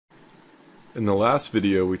In the last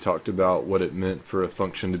video, we talked about what it meant for a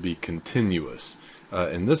function to be continuous.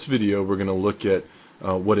 In this video, we're going to look at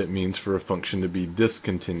what it means for a function to be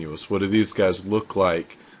discontinuous. What do these guys look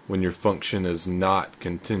like when your function is not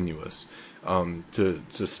continuous? To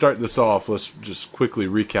start this off, let's just quickly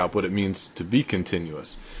recap what it means to be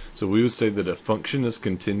continuous. So we would say that a function is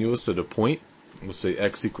continuous at a point. We'll say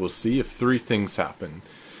x equals c if three things happen.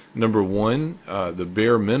 Number one, the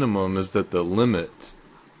bare minimum is that the limit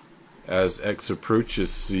as x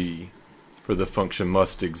approaches c for the function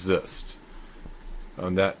must exist.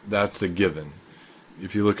 That's a given.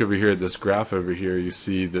 If you look over here at this graph over here, you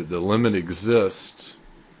see that the limit exists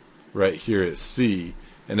right here at c,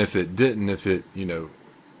 and if it didn't, if it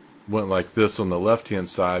went like this on the left hand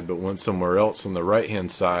side but went somewhere else on the right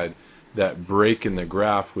hand side, that break in the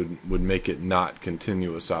graph would make it not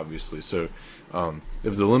continuous, obviously. So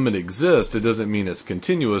if the limit exists, it doesn't mean it's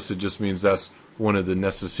continuous, it just means that's one of the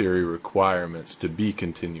necessary requirements to be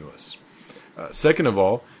continuous. Second of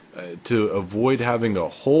all, to avoid having a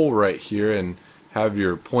hole right here and have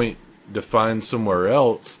your point defined somewhere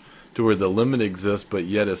else to where the limit exists but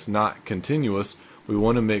yet it's not continuous, we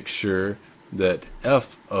want to make sure that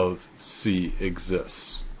f of c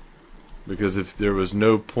exists. Because if there was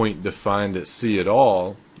no point defined at c at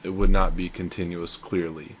all, it would not be continuous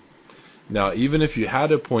clearly. Now, even if you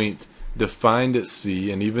had a point defined at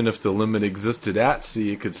c, and even if the limit existed at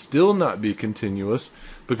c, it could still not be continuous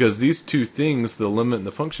because these two things, the limit and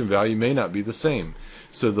the function value, may not be the same.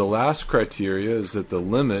 So the last criteria is that the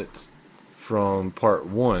limit from part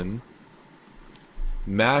 1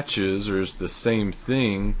 matches or is the same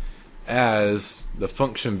thing as the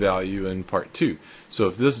function value in part 2. So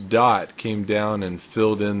if this dot came down and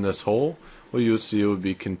filled in this hole, well, you would see it would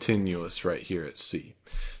be continuous right here at c.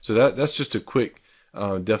 So that's just a quick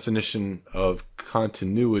definition of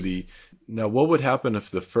continuity. Now, what would happen if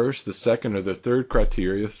the first, the second, or the third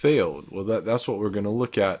criteria failed? Well, that's what we're going to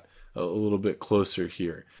look at a little bit closer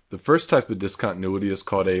here. The first type of discontinuity is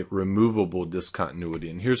called a removable discontinuity,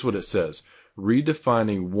 and here's what it says.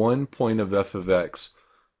 Redefining one point of f of x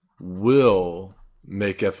will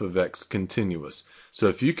make f of x continuous. So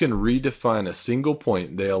if you can redefine a single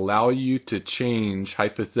point, they allow you to change,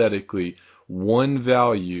 hypothetically, one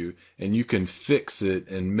value, and you can fix it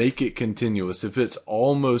and make it continuous. If it's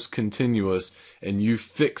almost continuous and you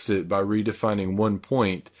fix it by redefining one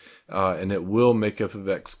point, and it will make f of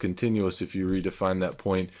x continuous if you redefine that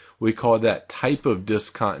point, we call that type of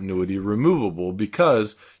discontinuity removable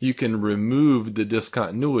because you can remove the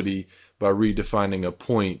discontinuity by redefining a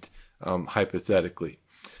point hypothetically.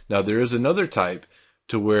 Now, there is another type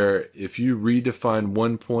to where if you redefine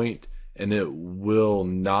one point and it will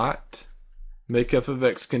not make f of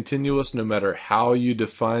x continuous, no matter how you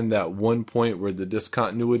define that one point where the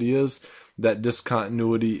discontinuity is, that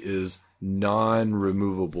discontinuity is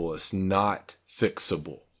non-removable. It's not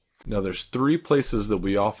fixable. Now, there's three places that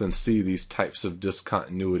we often see these types of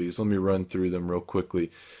discontinuities. Let me run through them real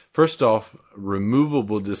quickly. First off,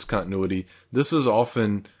 removable discontinuity. This is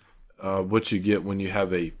often what you get when you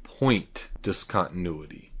have a point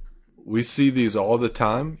discontinuity. We see these all the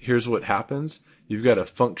time. Here's what happens. You've got a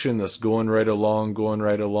function that's going right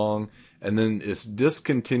along, and then it's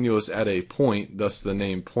discontinuous at a point, thus the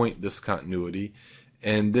name point discontinuity,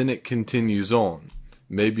 and then it continues on.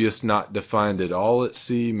 Maybe it's not defined at all at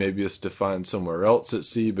c, maybe it's defined somewhere else at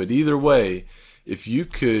c, but either way, if you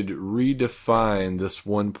could redefine this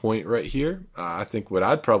one point right here, I think what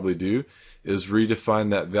I'd probably do is redefine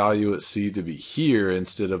that value at c to be here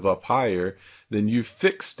instead of up higher, then you've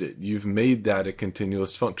fixed it. You've made that a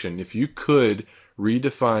continuous function. If you could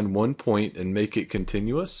redefine one point and make it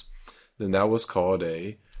continuous, then that was called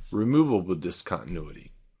a removable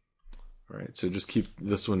discontinuity. All right, so just keep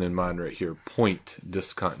this one in mind right here, point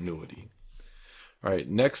discontinuity. All right,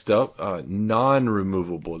 next up,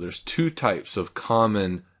 non-removable. There's two types of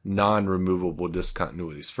common non-removable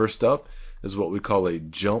discontinuities. First up is what we call a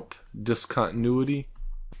jump discontinuity.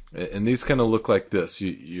 And these kind of look like this.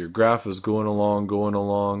 Your graph is going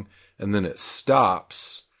along, and then it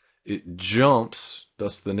stops. It jumps,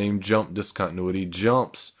 thus the name jump discontinuity,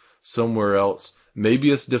 jumps somewhere else.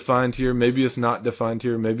 Maybe it's defined here, maybe it's not defined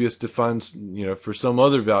here, maybe it's defined for some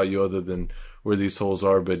other value other than where these holes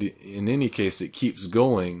are, but in any case, it keeps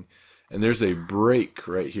going, and there's a break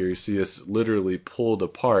right here. You see it's literally pulled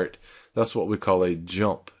apart. That's what we call a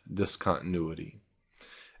jump discontinuity.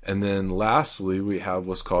 And then lastly, we have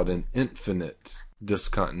what's called an infinite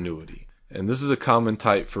discontinuity. And this is a common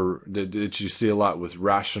type that you see a lot with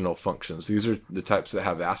rational functions. These are the types that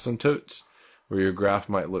have asymptotes, where your graph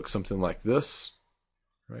might look something like this.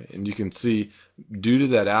 right? And you can see, due to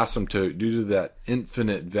that asymptote, due to that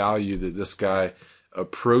infinite value that this guy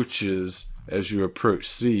approaches as you approach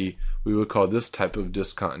C, we would call this type of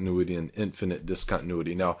discontinuity an infinite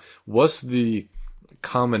discontinuity. Now, what's the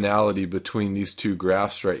commonality between these two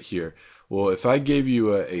graphs right here? Well, if I gave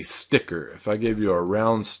you a sticker, if I gave you a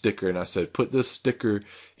round sticker and I said, put this sticker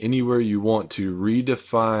anywhere you want to,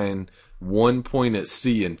 redefine one point at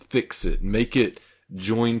C and fix it, make it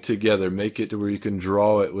join together, make it to where you can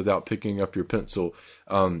draw it without picking up your pencil,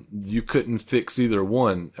 you couldn't fix either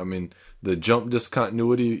one. I mean, the jump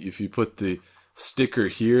discontinuity, if you put the sticker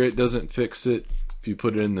here, it doesn't fix it. If you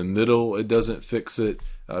put it in the middle, it doesn't fix it.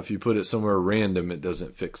 If you put it somewhere random, it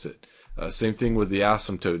doesn't fix it. Same thing with the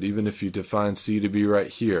asymptote. Even if you define C to be right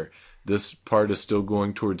here, this part is still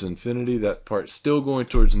going towards infinity, that part's still going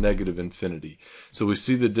towards negative infinity. So we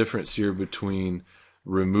see the difference here between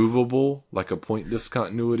removable, like a point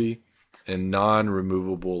discontinuity, and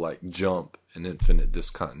non-removable, like jump and infinite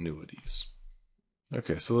discontinuities.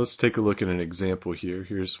 Okay, so let's take a look at an example here.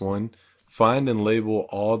 Here's one. Find and label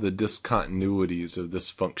all the discontinuities of this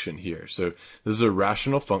function here. So this is a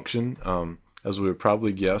rational function. As we would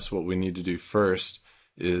probably guess, what we need to do first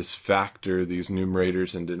is factor these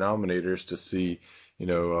numerators and denominators to see,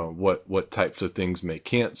 what types of things may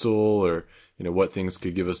cancel, or what things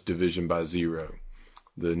could give us division by 0.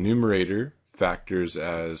 The numerator factors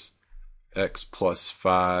as x plus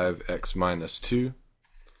 5, x minus 2,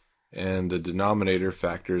 and the denominator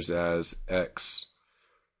factors as x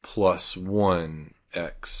plus 1,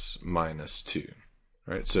 x minus 2.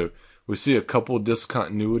 All right, so we see a couple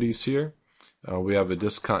discontinuities here. We have a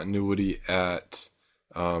discontinuity at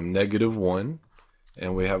 -1,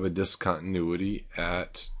 and we have a discontinuity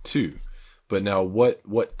at 2. But now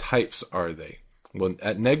what types are they? Well,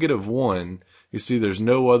 at -1, you see there's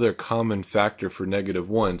no other common factor for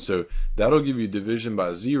 -1, so that'll give you division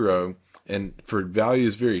by 0, and for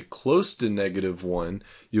values very close to -1,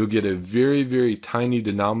 you'll get a very, very tiny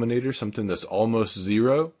denominator, something that's almost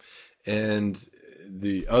 0, and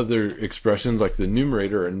the other expressions, like the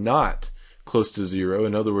numerator, are not close to 0.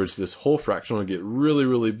 In other words, this whole fraction will get really,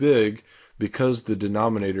 really big because the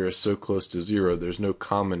denominator is so close to 0. There's no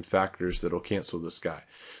common factors that'll cancel this guy.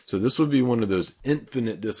 So this would be one of those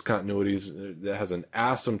infinite discontinuities that has an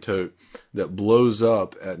asymptote that blows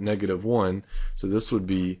up at -1. So this would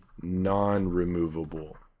be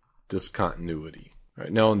non-removable discontinuity. All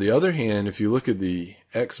right, now on the other hand, if you look at the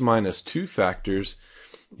x minus 2 factors,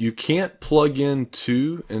 you can't plug in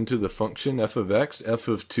 2 into the function f of x. F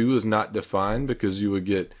of 2 is not defined because you would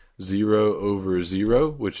get 0 over 0,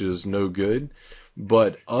 which is no good.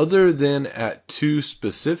 But other than at 2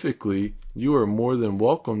 specifically, you are more than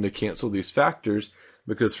welcome to cancel these factors,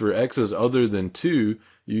 because for x's other than 2,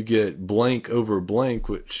 you get blank over blank,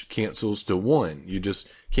 which cancels to 1. You just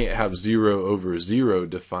can't have 0 over 0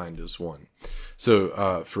 defined as 1.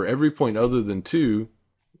 So for every point other than 2,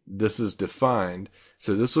 this is defined.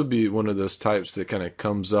 So this would be one of those types that kind of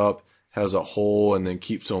comes up, has a hole, and then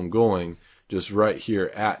keeps on going. Just right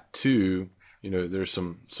here at 2, there's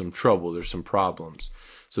some trouble, there's some problems.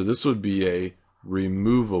 So this would be a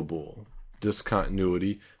removable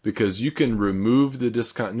discontinuity, because you can remove the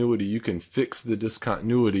discontinuity, you can fix the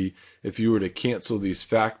discontinuity if you were to cancel these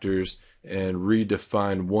factors and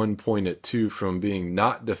redefine one point at 2 from being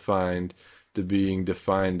not defined to being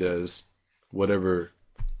defined as whatever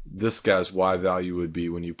this guy's y value would be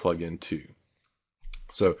when you plug in 2.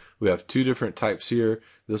 So we have two different types here.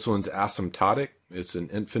 This one's asymptotic. It's an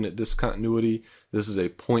infinite discontinuity. This is a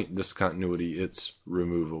point discontinuity. It's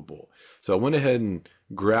removable. So I went ahead and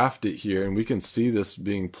graphed it here, and we can see this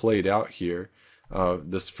being played out here.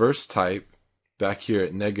 This first type back here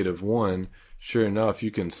at -1, sure enough,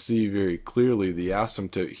 you can see very clearly the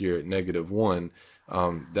asymptote here at -1.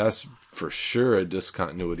 That's for sure a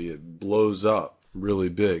discontinuity. It blows up really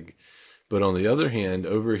big. But on the other hand,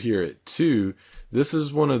 over here at 2, this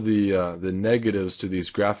is one of the negatives to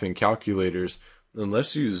these graphing calculators.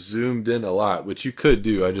 Unless you zoomed in a lot, which you could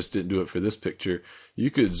do, I just didn't do it for this picture,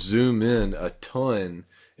 you could zoom in a ton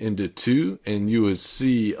into 2 and you would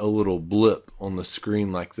see a little blip on the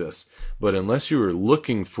screen like this. But unless you were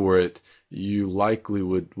looking for it, you likely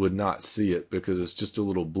would not see it, because it's just a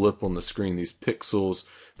little blip on the screen. These pixels,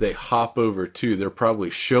 they hop over 2. They're probably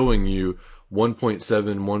showing you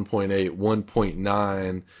 1.7, 1.8,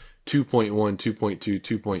 1.9, 2.1, 2.2,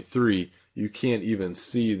 2.3. You can't even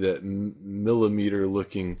see that millimeter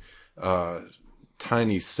looking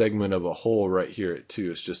tiny segment of a hole right here at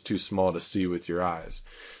 2. It's just too small to see with your eyes.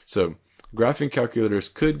 So Graphing calculators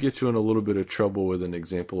could get you in a little bit of trouble with an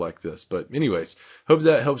example like this. But anyways, hope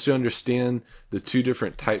that helps you understand the two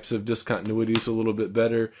different types of discontinuities a little bit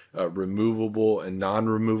better, removable and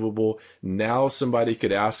non-removable. Now somebody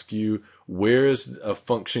could ask you, where is a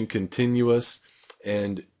function continuous?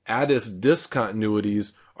 And at its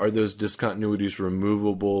discontinuities, are those discontinuities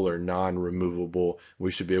removable or non-removable?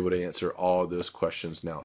 We should be able to answer all those questions now.